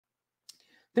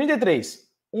33.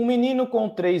 Um menino com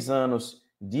 3 anos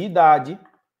de idade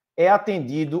é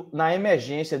atendido na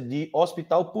emergência de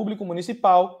hospital público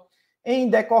municipal em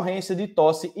decorrência de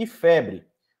tosse e febre.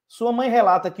 Sua mãe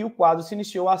relata que o quadro se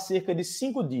iniciou há cerca de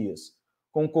 5 dias,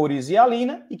 com coriza e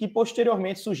hialina, e que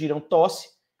posteriormente surgiram tosse,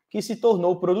 que se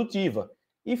tornou produtiva,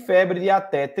 e febre de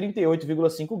até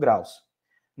 38,5 graus.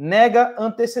 Nega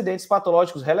antecedentes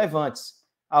patológicos relevantes.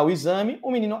 Ao exame,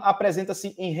 o menino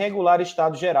apresenta-se em regular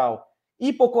estado geral.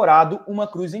 Hipocorado, uma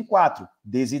cruz em 4.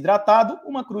 Desidratado,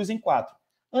 uma cruz em 4.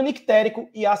 Anictérico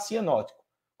e acianótico,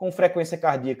 com frequência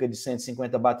cardíaca de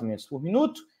 150 batimentos por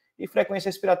minuto e frequência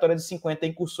respiratória de 50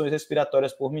 incursões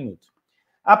respiratórias por minuto.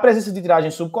 A presença de tiragem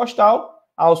subcostal,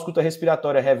 a ausculta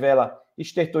respiratória revela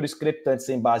estertores crepitantes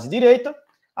em base direita,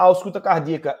 a ausculta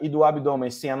cardíaca e do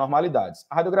abdômen sem anormalidades.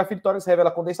 A radiografia de tórax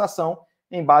revela condensação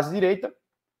em base direita,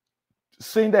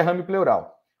 sem derrame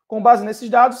pleural. Com base nesses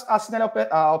dados, assinale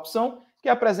a opção que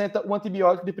apresenta o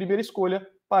antibiótico de primeira escolha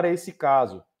para esse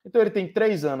caso. Então, ele tem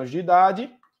 3 anos de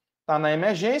idade, está na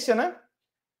emergência, né?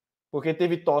 Porque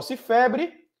teve tosse e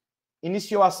febre,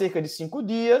 iniciou há cerca de 5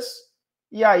 dias,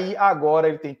 e aí agora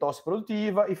ele tem tosse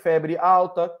produtiva e febre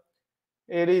alta.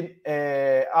 Ele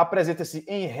apresenta-se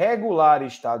em regular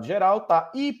estado geral,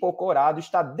 está hipocorado,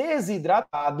 está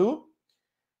desidratado,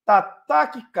 está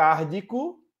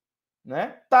taquicárdico,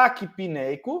 né?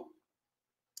 Taquipneico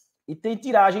e tem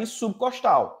tiragem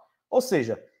subcostal. Ou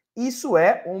seja, isso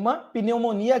é uma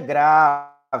pneumonia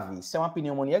grave. Isso é uma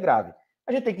pneumonia grave.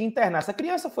 A gente tem que internar. Essa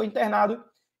criança foi internado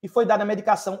e foi dada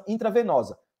medicação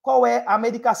intravenosa. Qual é a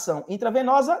medicação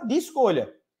intravenosa de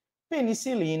escolha?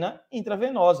 Penicilina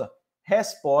intravenosa.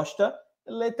 Resposta,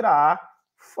 letra A,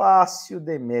 fácil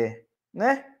de mer,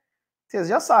 né? Vocês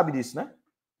já sabem disso, né?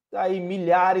 Aí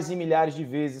milhares e milhares de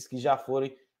vezes que já foram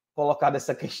colocada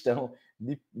essa questão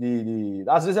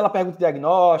às vezes ela pergunta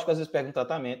diagnóstico, às vezes pergunta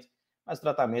tratamento, mas o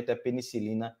tratamento é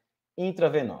penicilina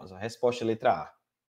intravenosa. Resposta, letra A.